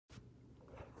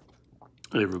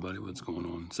Hey everybody, what's going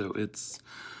on? So it's,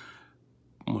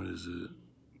 what is it?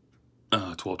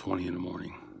 12:20 in the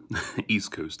morning,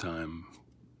 East Coast time,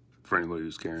 for anybody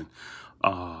who's caring.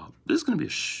 This is gonna be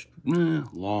a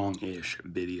long-ish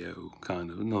video,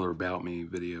 kind of another about me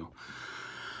video.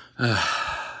 I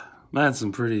had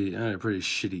a pretty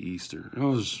shitty Easter. It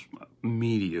was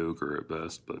mediocre at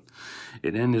best, but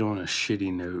it ended on a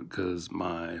shitty note because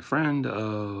my friend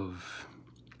of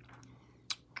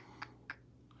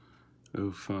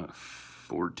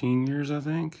 14 years, I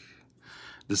think,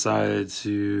 decided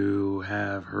to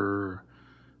have her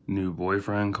new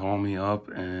boyfriend call me up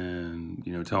and,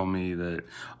 tell me that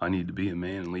I need to be a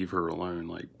man and leave her alone.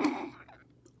 Like,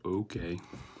 okay.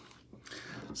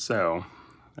 So,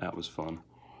 that was fun.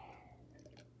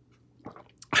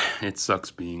 It sucks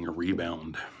being a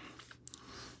rebound.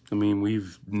 I mean,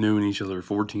 we've known each other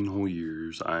 14 whole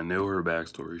years. I know her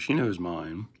backstory. She knows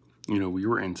mine. We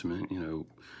were intimate,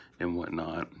 and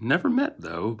whatnot. Never met,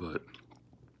 though, but,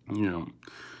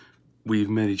 we've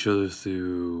met each other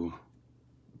through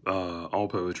all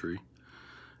poetry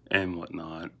and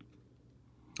whatnot.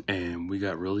 And we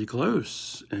got really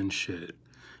close and shit.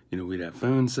 We'd have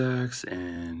phone sex,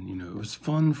 and, it was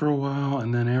fun for a while.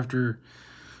 And then after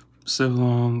so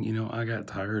long, I got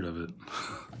tired of it.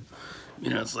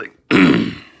 It's like,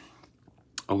 I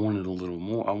wanted a little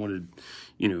more. I wanted,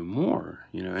 more,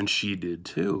 and she did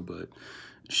too, but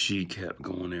she kept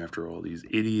going after all these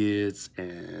idiots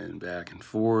and back and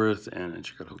forth, and then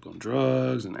she got hooked on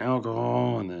drugs and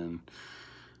alcohol, and then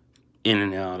in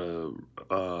and out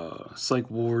of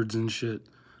psych wards and shit.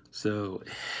 So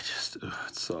it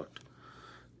sucked.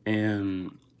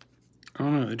 And I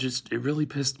don't know, it really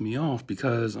pissed me off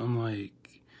because I'm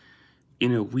like,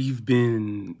 we've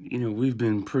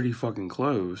been pretty fucking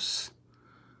close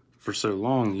for so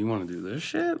long. You want to do this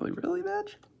shit? Like, really,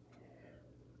 bitch?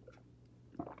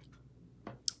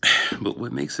 But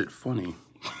what makes it funny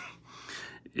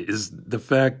is the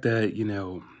fact that,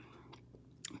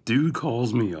 dude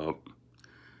calls me up.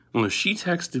 Well, she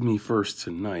texted me first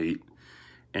tonight,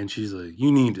 and she's like,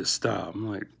 you need to stop. I'm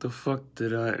like, the fuck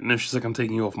did I? And then she's like, I'm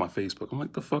taking you off my Facebook. I'm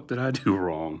like, the fuck did I do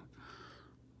wrong?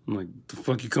 I'm like, the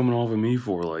fuck you coming off of me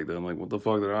for like that? I'm like, what the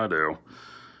fuck did I do?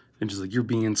 And she's like, you're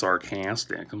being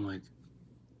sarcastic. I'm like,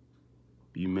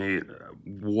 you made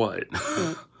what?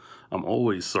 I'm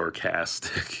always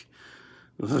sarcastic.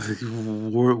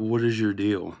 What is your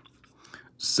deal?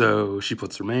 So she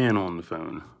puts her man on the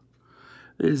phone.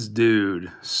 This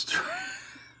dude,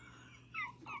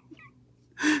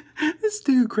 this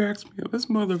dude cracks me up. This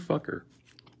motherfucker,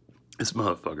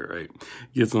 right,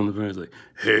 gets on the phone and is like,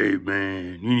 hey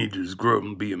man, you need to just grow up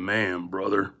and be a man,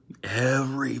 brother.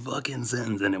 Every fucking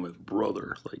sentence in it with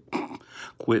brother. Like,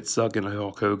 quit sucking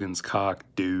Hulk Hogan's cock,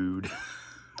 dude.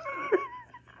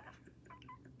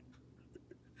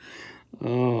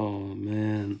 Oh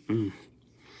man,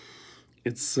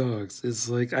 It sucks. It's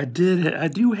like I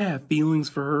do have feelings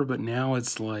for her, but now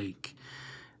it's like,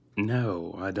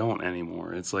 no, I don't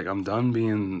anymore. It's like I'm done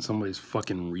being somebody's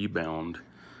fucking rebound.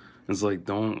 It's like,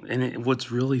 don't. And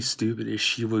what's really stupid is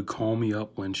she would call me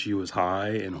up when she was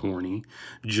high and horny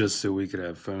just so we could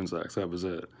have phone sex. That was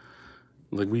it.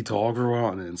 Like, we talk for a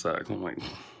while and then sex. I'm like,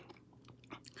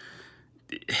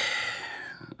 I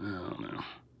don't know.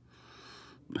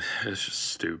 It's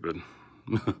just stupid.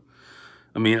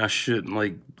 I mean, I should,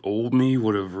 like, old me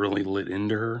would have really lit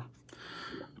into her.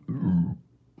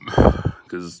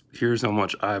 Because here's how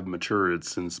much I've matured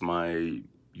since my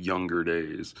younger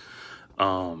days.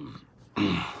 Trying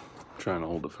to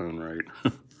hold the phone right.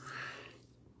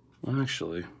 Well,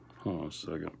 actually, hold on a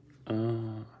second.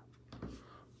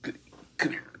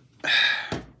 Come here.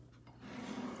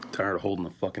 Tired of holding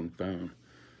the fucking phone.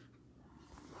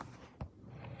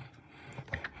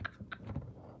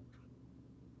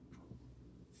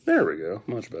 There we go.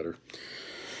 Much better.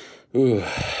 Ooh,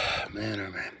 man, oh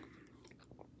man.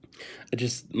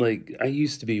 I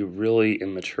used to be really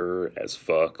immature as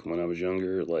fuck when I was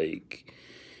younger, like,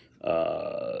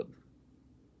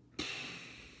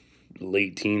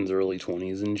 late teens, early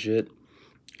 20s and shit.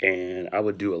 And I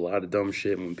would do a lot of dumb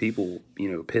shit when people,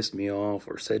 pissed me off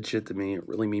or said shit to me. It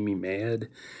really made me mad.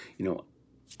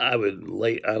 I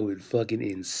would fucking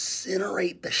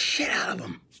incinerate the shit out of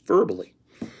them verbally.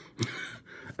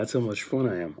 That's how much fun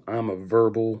I am. I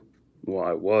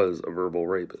was a verbal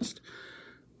rapist,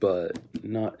 but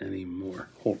not anymore.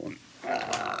 Hold on.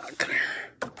 Come here.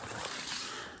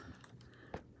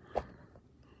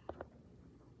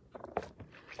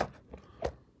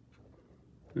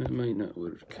 That might not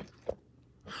work.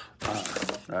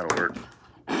 That'll work.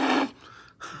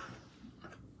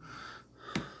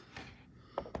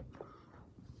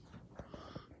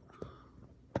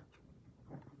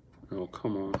 Oh,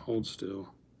 come on, hold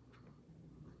still.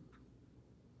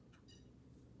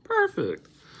 Perfect.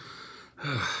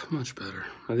 Much better.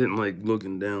 I didn't like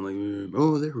looking down like,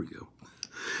 oh, there we go.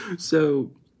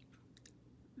 So,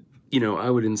 you know, I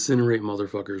would incinerate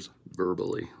motherfuckers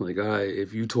verbally. Like,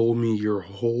 if you told me your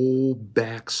whole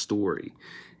backstory,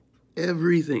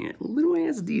 everything, little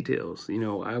ass details, you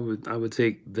know, I would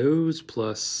take those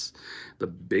plus the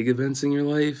big events in your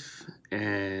life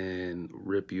and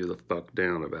rip you the fuck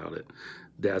down about it.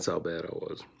 That's how bad I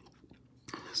was.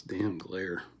 This damn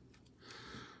glare.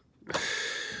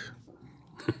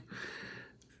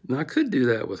 Now, I could do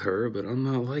that with her, but I'm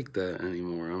not like that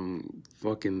anymore. I'm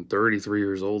fucking 33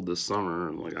 years old this summer.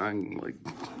 I'm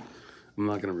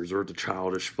not gonna resort to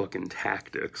childish fucking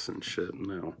tactics and shit.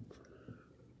 No.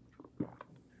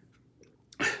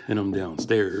 And I'm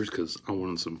downstairs because I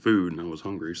wanted some food and I was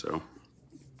hungry, so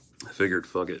I figured,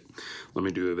 fuck it, let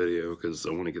me do a video because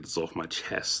I want to get this off my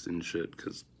chest and shit.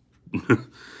 Because,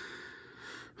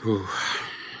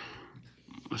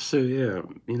 so yeah,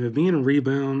 you know, being a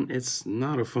rebound, it's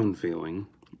not a fun feeling.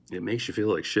 It makes you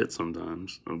feel like shit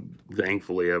sometimes.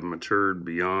 Thankfully, I've matured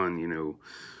beyond, you know,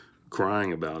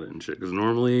 crying about it and shit. Because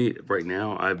normally, right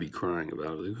now, I'd be crying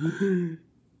about it. Like,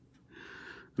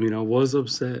 I mean, I was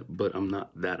upset, but I'm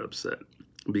not that upset.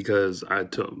 Because I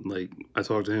talked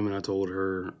to him and I told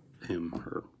her. I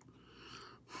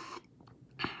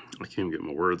can't get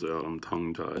my words out. I'm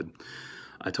tongue-tied.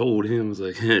 I told him, I was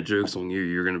like, joke's on you.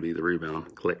 You're going to be the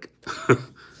rebound. Click.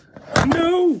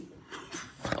 No!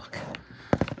 Fuck.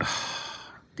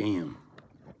 Damn.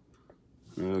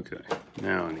 Okay.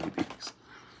 Now I need these.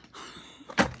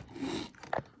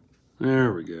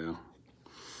 There we go.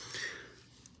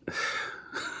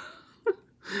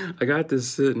 I got this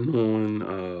sitting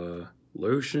on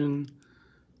lotion,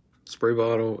 spray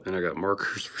bottle, and I got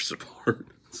markers for support.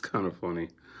 It's kind of funny.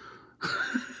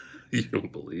 You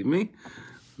don't believe me?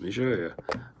 Let me show you.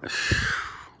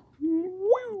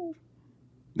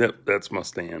 Yep, that's my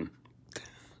stand.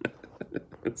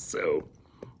 So,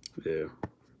 yeah.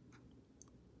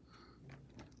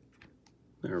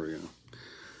 There we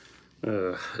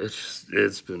go.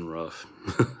 It's been rough.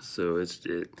 So it's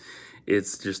a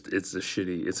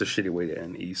shitty way to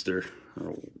end Easter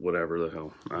or whatever the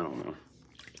hell. I don't know.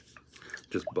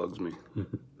 Just bugs me.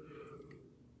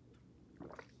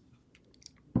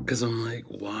 Because I'm like,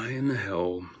 why in the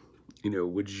hell, you know,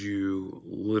 would you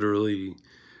literally,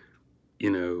 you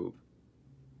know,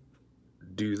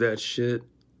 do that shit?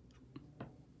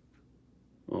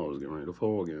 Oh, I was getting ready to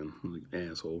fall again. I'm like,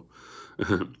 asshole.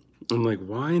 I'm like,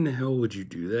 why in the hell would you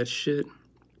do that shit?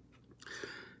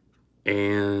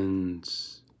 And,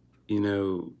 you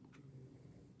know,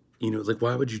 like,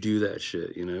 why would you do that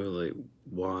shit? You know, like,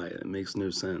 why? It makes no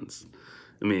sense.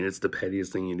 I mean, it's the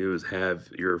pettiest thing you do is have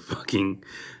your fucking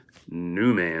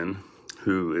new man,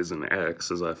 who is an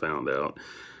ex, as I found out.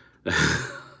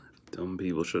 Dumb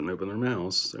people shouldn't open their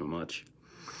mouths so much.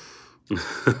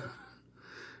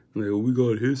 Like, oh, we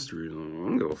got history. I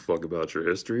don't give a fuck about your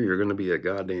history. You're going to be a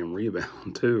goddamn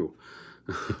rebound, too.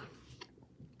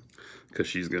 Because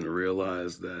she's going to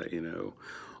realize that, you know,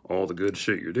 all the good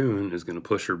shit you're doing is going to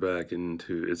push her back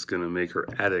into, it's going to make her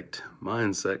addict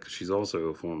mindset, because she's also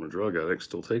a former drug addict,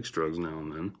 still takes drugs now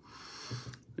and then.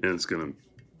 And it's going to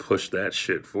push that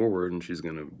shit forward, and she's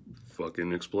going to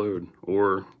fucking explode.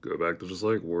 Or go back to the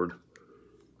psych ward.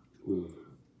 Ooh.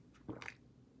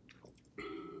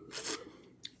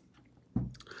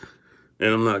 And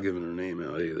I'm not giving her name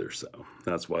out either, so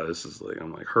that's why this is like,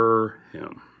 I'm like, her,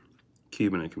 him.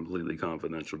 Keeping it completely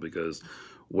confidential, because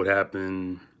what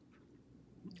happened,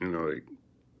 you know, like,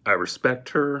 I respect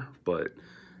her, but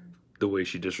the way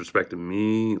she disrespected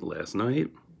me last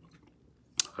night,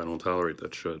 I don't tolerate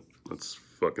that shit. That's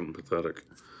fucking pathetic.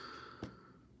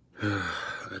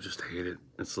 I just hate it.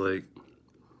 It's like,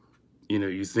 you know,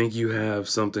 you think you have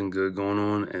something good going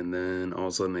on, and then all of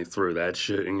a sudden they throw that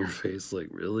shit in your face. Like,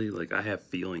 really? Like, I have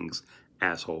feelings,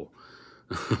 asshole.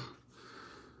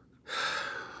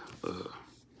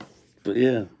 But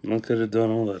yeah, I could have done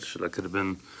all that shit. I could have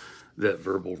been that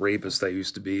verbal rapist I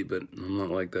used to be, but I'm not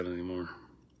like that anymore.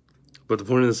 But the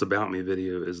point of this About Me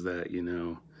video is that, you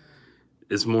know,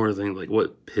 it's more a thing like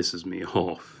what pisses me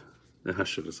off. And I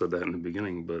should have said that in the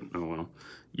beginning, but oh well.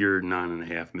 You're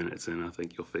 9.5 minutes in, I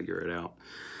think you'll figure it out.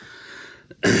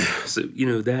 So, you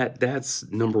know, that's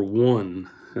number one.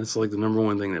 That's like the number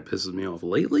one thing that pisses me off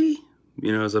lately.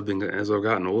 You know, as I've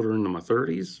gotten older into my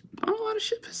 30s, not a lot of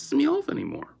shit pisses me off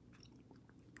anymore.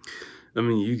 I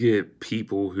mean, you get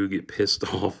people who get pissed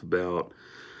off about,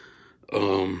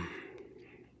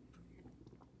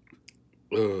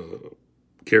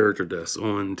 character deaths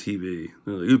on TV.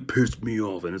 They're like, it pissed me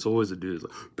off, and it's always a dude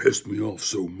like, pissed me off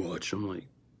so much. I'm like,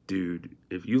 dude,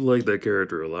 if you like that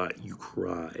character a lot, you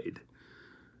cried.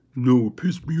 No, it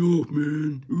pissed me off,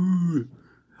 man. Ooh.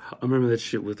 I remember that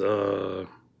shit with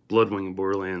Bloodwing and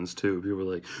Borderlands too. People were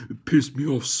like, it pissed me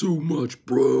off so much,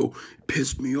 bro. It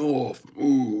pissed me off.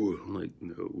 Ooh. I'm like,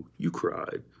 no, you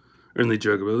cried. And they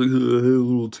joke about like, I had a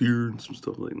little tear and some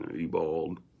stuff like that. You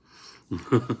bawled.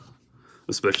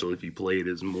 Especially if you played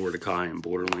as Mordecai in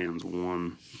Borderlands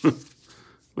 1.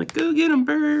 Like, go get him,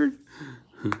 bird.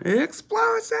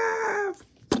 Explosive!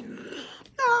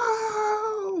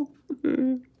 No!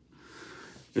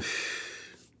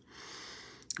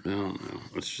 I don't know.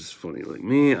 It's just funny. Like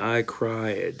me, I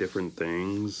cry at different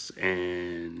things,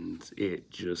 and it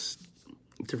just,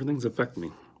 different things affect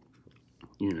me.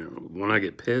 You know, when I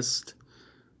get pissed,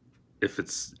 if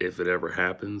it ever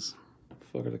happens, what the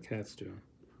fuck are the cats doing?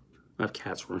 I have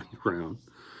cats running around.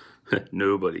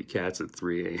 Nobody cats at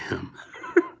 3 a.m.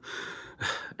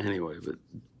 Anyway, but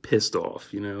pissed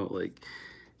off, you know, like,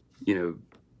 you know,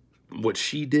 what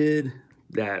she did,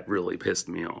 that really pissed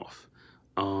me off.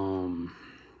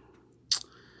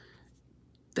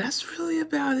 That's really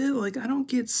about it. Like, I don't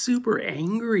get super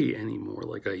angry anymore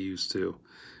like I used to.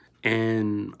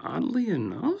 And oddly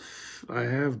enough, I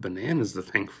have bananas to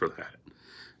thank for that.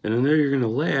 And I know you're going to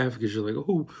laugh because you're like,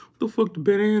 oh, what the fuck do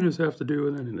bananas have to do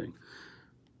with anything?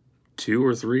 2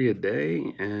 or 3 a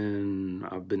day, and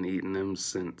I've been eating them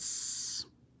since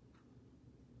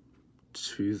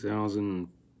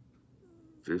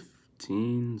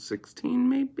 2015, 16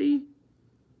 maybe?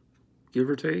 Give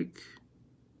or take.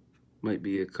 Might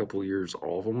be a couple years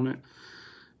off on it.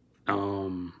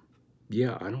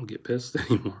 Yeah, I don't get pissed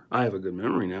anymore. I have a good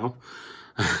memory now.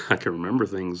 I can remember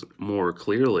things more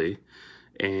clearly,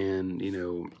 and you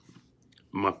know,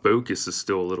 my focus is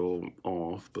still a little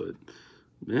off, but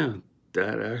yeah,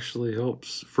 that actually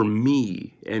helps for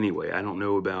me anyway. I don't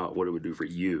know about what it would do for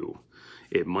you.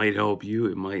 It might help you,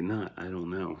 it might not. I don't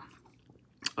know.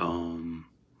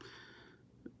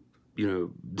 You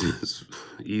know, the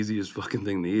easiest fucking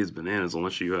thing to eat is bananas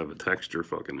unless you have a texture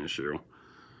fucking issue.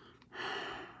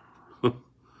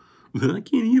 But I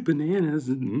can't eat bananas,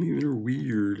 they're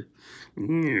weird.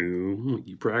 Ew.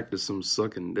 You practice some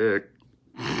sucking dick.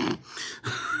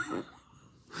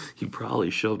 You probably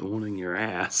shoved one in your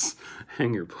ass.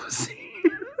 Hang your pussy.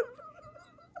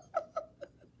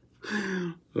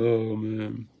 Oh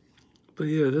man. But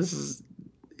yeah, this is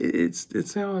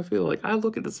it's how I feel. Like I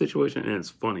look at the situation and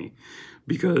it's funny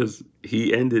because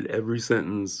he ended every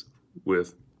sentence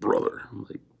with brother. I'm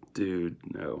like, dude,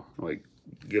 no. Like,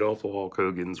 get off of Hulk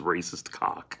Hogan's racist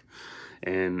cock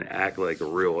and act like a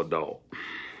real adult.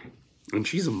 And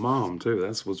she's a mom too.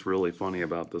 That's what's really funny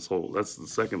about this whole, that's the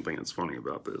second thing that's funny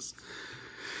about this.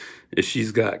 Is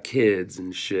she's got kids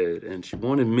and shit, and she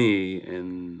wanted me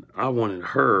and I wanted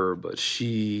her, but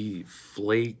she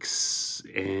flakes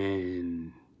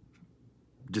and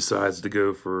decides to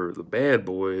go for the bad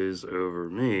boys over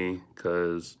me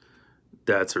because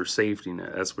that's her safety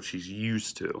net. That's what she's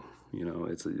used to. You know,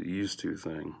 it's a used to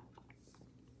thing.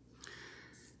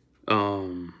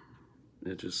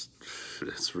 It's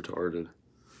retarded.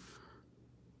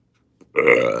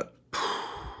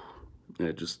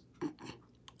 It just,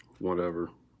 whatever.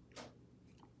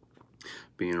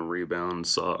 Being a rebound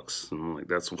sucks. And like,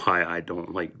 that's why I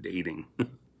don't like dating.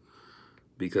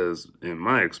 Because in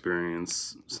my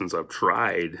experience, since I've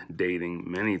tried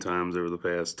dating many times over the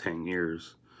past 10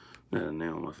 years, I had a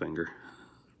nail on my finger.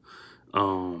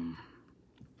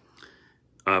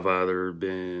 I've either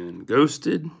been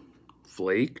ghosted,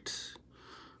 flaked,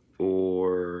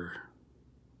 or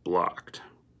blocked.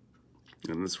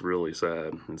 And it's really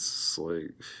sad. It's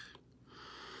like,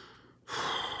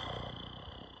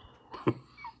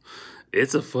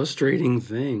 it's a frustrating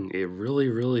thing. It really,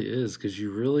 really is, because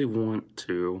you really want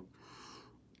to.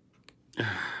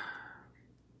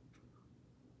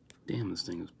 Damn, this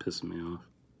thing is pissing me off.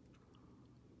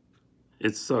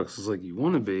 It sucks. It's like you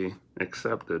want to be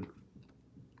accepted.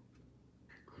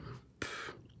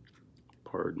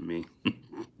 Pardon me.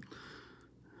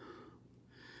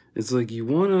 It's like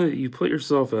you put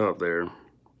yourself out there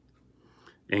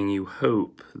and you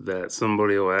hope that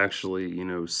somebody will actually, you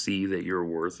know, see that you're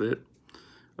worth it.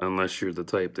 Unless you're the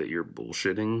type that you're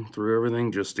bullshitting through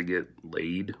everything just to get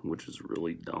laid, which is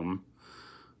really dumb.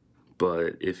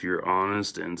 But if you're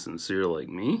honest and sincere like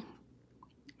me,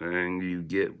 and you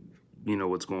get, you know,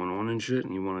 what's going on and shit,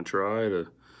 and you want to try to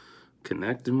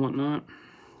connect and whatnot,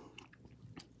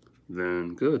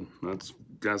 then good. That's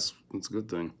a good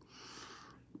thing.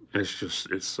 It's just,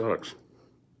 it sucks.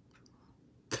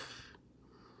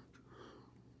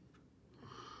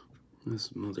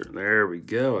 This mother, there we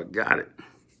go. I got it.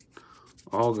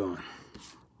 All gone.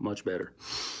 Much better.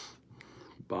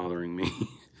 Bothering me.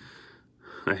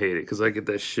 I hate it because I get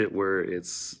that shit where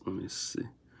it's, let me see.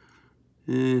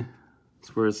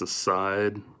 It's where it's a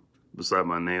side beside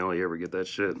my nail. You ever get that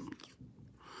shit?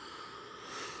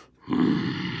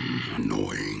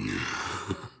 Annoying.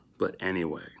 But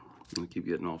anyway, I'm gonna keep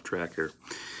getting off track here.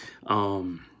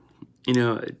 You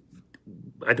know,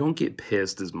 I don't get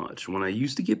pissed as much. When I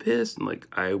used to get pissed, like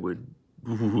I was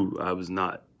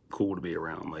not cool to be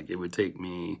around. Like it would take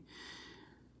me,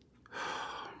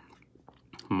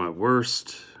 my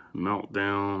worst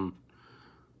meltdown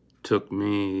took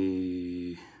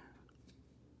me,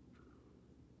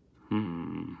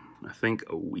 I think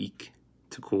a week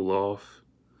to cool off.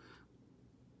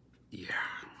 Yeah,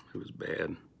 it was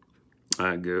bad.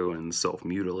 I'd go and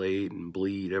self-mutilate and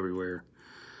bleed everywhere.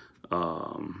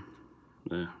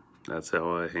 Yeah, that's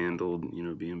how I handled, you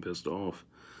know, being pissed off.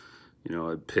 You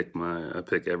know, I'd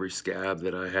pick every scab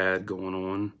that I had going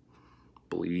on,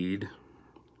 bleed,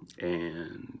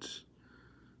 and,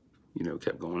 you know,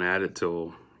 kept going at it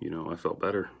till, you know, I felt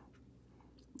better.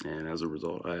 And as a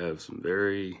result, I have some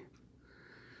very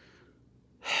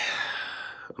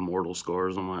immortal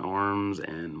scars on my arms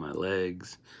and my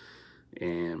legs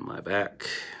and my back.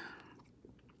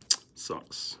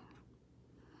 Sucks.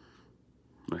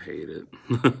 I hate it.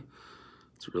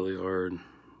 It's really hard.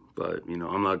 But, you know,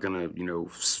 I'm not gonna, you know,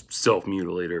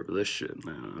 self-mutilate over this shit,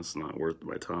 man. It's not worth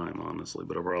my time, honestly.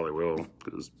 But I probably will,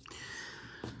 because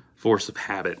force of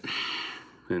habit.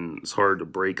 And it's hard to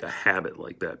break a habit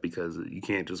like that, because you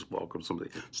can't just walk up to somebody,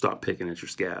 stop picking at your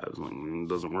scabs. Like, it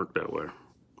doesn't work that way.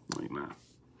 Like, nah,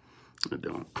 I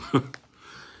don't.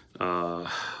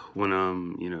 When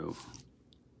I'm, you know,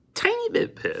 tiny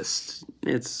bit pissed,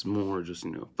 it's more just,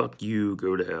 you know, fuck you,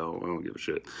 go to hell, I don't give a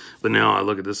shit. But now I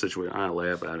look at this situation, I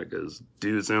laugh at it, because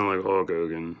dude sounds like Hulk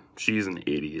Hogan. She's an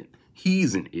idiot.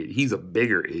 He's an idiot. He's a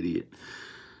bigger idiot.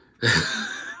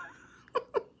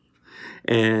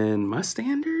 And my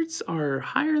standards are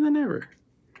higher than ever.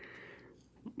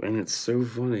 And it's so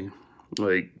funny.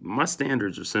 Like, my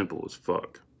standards are simple as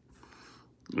fuck.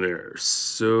 They're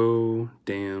so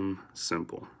damn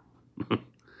simple.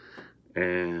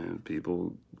 And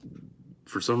people,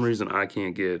 for some reason, I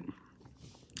can't get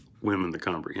women to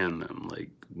comprehend them. Like,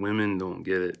 women don't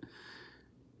get it.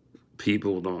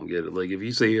 People don't get it. Like, if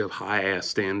you say you have high-ass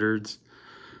standards,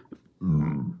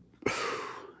 damn.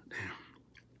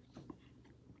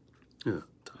 Yeah,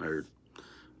 tired.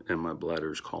 And my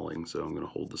bladder's calling, so I'm going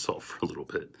to hold this off for a little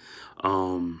bit.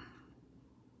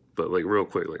 But, like, real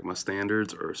quick, like, my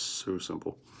standards are so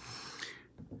simple.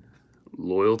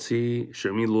 Loyalty,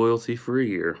 show me loyalty for a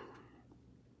year.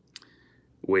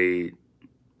 Wait,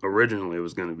 originally it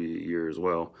was going to be a year as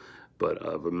well, but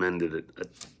I've amended it a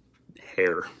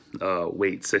hair.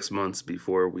 Wait 6 months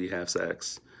before we have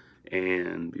sex.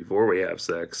 And before we have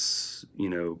sex, you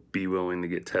know, be willing to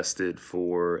get tested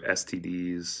for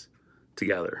STDs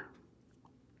together.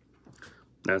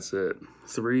 That's it.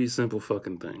 3 simple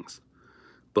fucking things.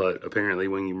 But apparently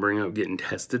when you bring up getting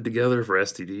tested together for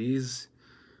STDs,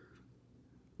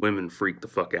 women freak the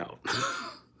fuck out.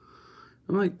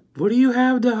 I'm like, what do you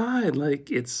have to hide? Like,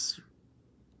 it's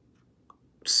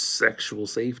sexual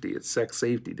safety. It's sex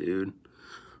safety, dude.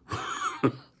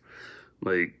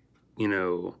 Like, you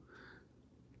know,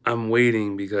 I'm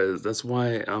waiting, because that's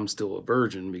why I'm still a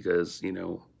virgin, because, you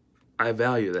know, I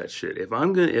value that shit. If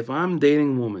I'm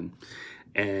dating a woman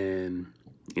and,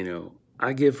 you know,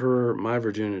 I give her my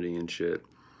virginity and shit,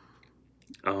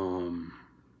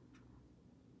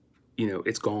 you know,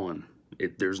 it's gone.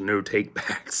 There's no take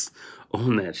backs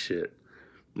on that shit.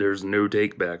 There's no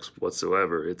take backs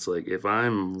whatsoever. It's like, if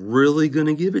I'm really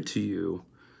gonna give it to you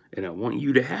and I want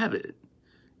you to have it,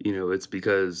 you know, it's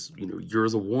because, you know, you're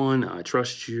the one, I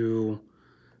trust you,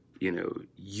 you know,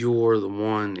 you're the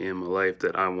one in my life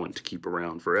that I want to keep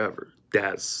around forever.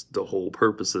 That's the whole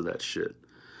purpose of that shit.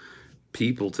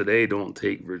 People today don't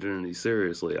take virginity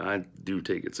seriously. I do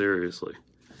take it seriously.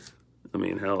 I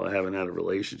mean, hell, I haven't had a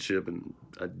relationship in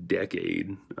a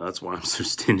decade. That's why I'm so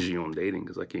stingy on dating,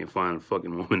 because I can't find a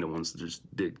fucking woman that wants to just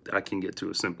dig. I can get to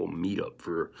a simple meetup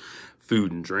for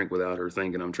food and drink without her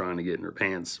thinking I'm trying to get in her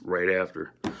pants right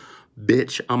after.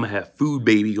 Bitch, I'm gonna have food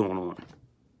baby going on.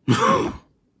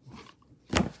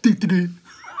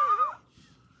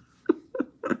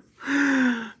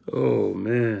 Oh,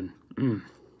 man.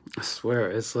 I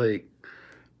swear, it's like,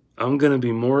 I'm going to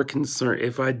be more concerned,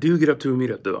 if I do get up to a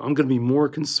meetup, though, I'm going to be more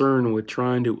concerned with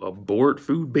trying to abort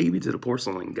food baby to the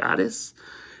porcelain goddess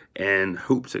and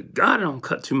hope to God I don't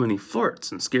cut too many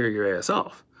farts and scare your ass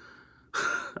off.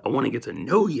 I want to get to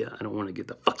know you. I don't want to get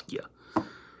to fuck you.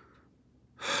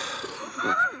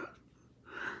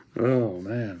 Oh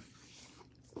man,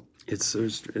 it's so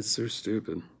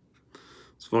stupid.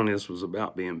 It's funny. This was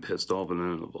about being pissed off and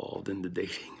then evolved into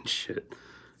dating and shit.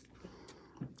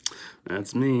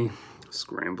 That's me.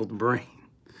 Scrambled brain.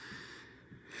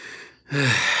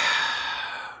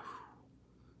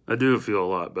 I do feel a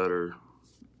lot better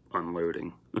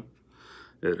unloading.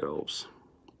 It helps.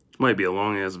 Might be a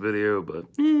long ass video, but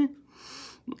you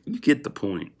get the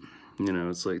point. You know,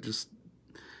 it's like, just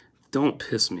don't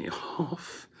piss me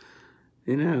off.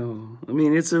 You know, I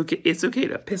mean, it's okay. It's okay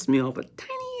to piss me off a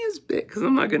tiniest bit, because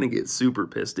I'm not gonna get super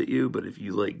pissed at you. But if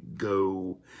you like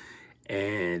go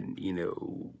and, you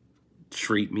know,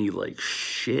 treat me like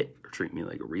shit or treat me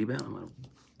like a rebound, I'm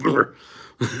gonna.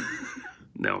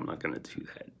 No, I'm not gonna do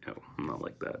that. No, I'm not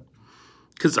like that.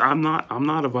 Cause I'm not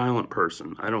a violent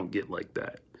person. I don't get like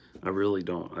that. I really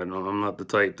don't. I'm not the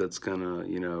type that's gonna,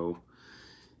 you know,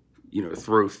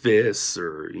 throw fists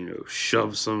or, you know,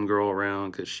 shove some girl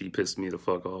around because she pissed me the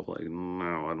fuck off. Like,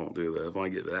 no, I don't do that. If I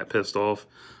get that pissed off,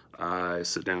 I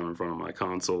sit down in front of my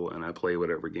console and I play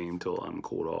whatever game till I'm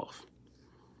cooled off.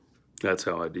 That's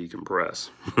how I decompress.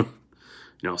 You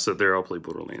know, I'll sit there, I'll play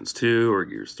Borderlands 2 or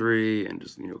Gears 3 and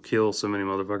just, you know, kill so many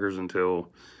motherfuckers until,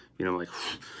 you know, I'm like,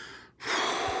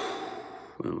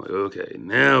 and I'm like, okay,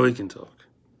 now we can talk.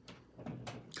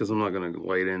 Because I'm not going to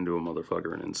light into a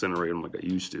motherfucker and incinerate him like I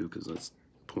used to, because that's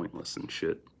pointless and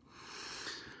shit.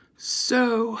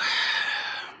 So,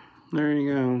 there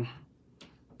you go.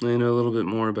 Now you know a little bit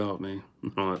more about me.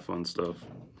 All that fun stuff.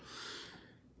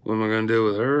 What am I going to do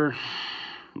with her?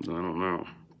 I don't know.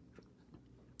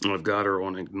 I've got her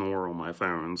on ignore on my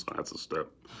phone, so that's a step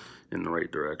in the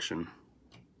right direction.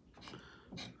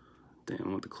 Damn, I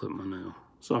want to clip my nail.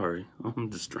 Sorry, I'm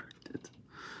distracted.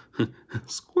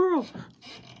 Squirrel!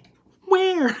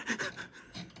 Where?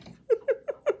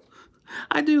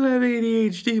 I do have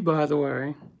ADHD, by the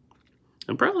way.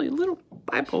 I'm probably a little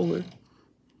bipolar.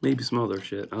 Maybe some other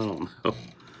shit, I don't know.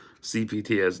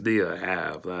 CPTSD I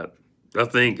have. I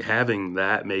think having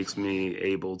that makes me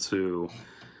able to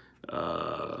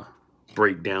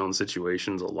break down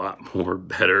situations a lot more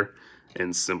better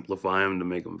and simplify them to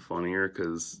make them funnier,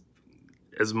 because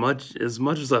as much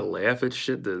as I laugh at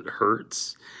shit that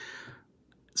hurts,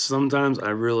 sometimes I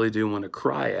really do want to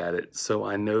cry at it, so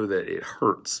I know that it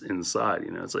hurts inside,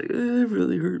 you know, it's like, it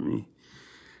really hurt me,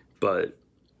 but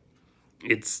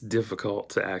it's difficult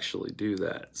to actually do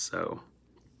that, so,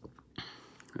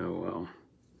 oh well.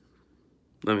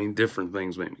 I mean, different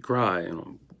things make me cry,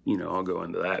 and you know, I'll go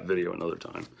into that video another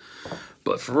time.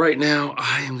 But for right now,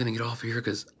 I am gonna get off here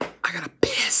because I gotta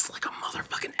piss like a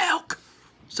motherfucking elk.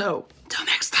 So, till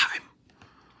next time,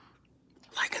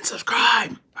 like and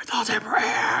subscribe. My thoughts and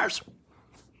prayers.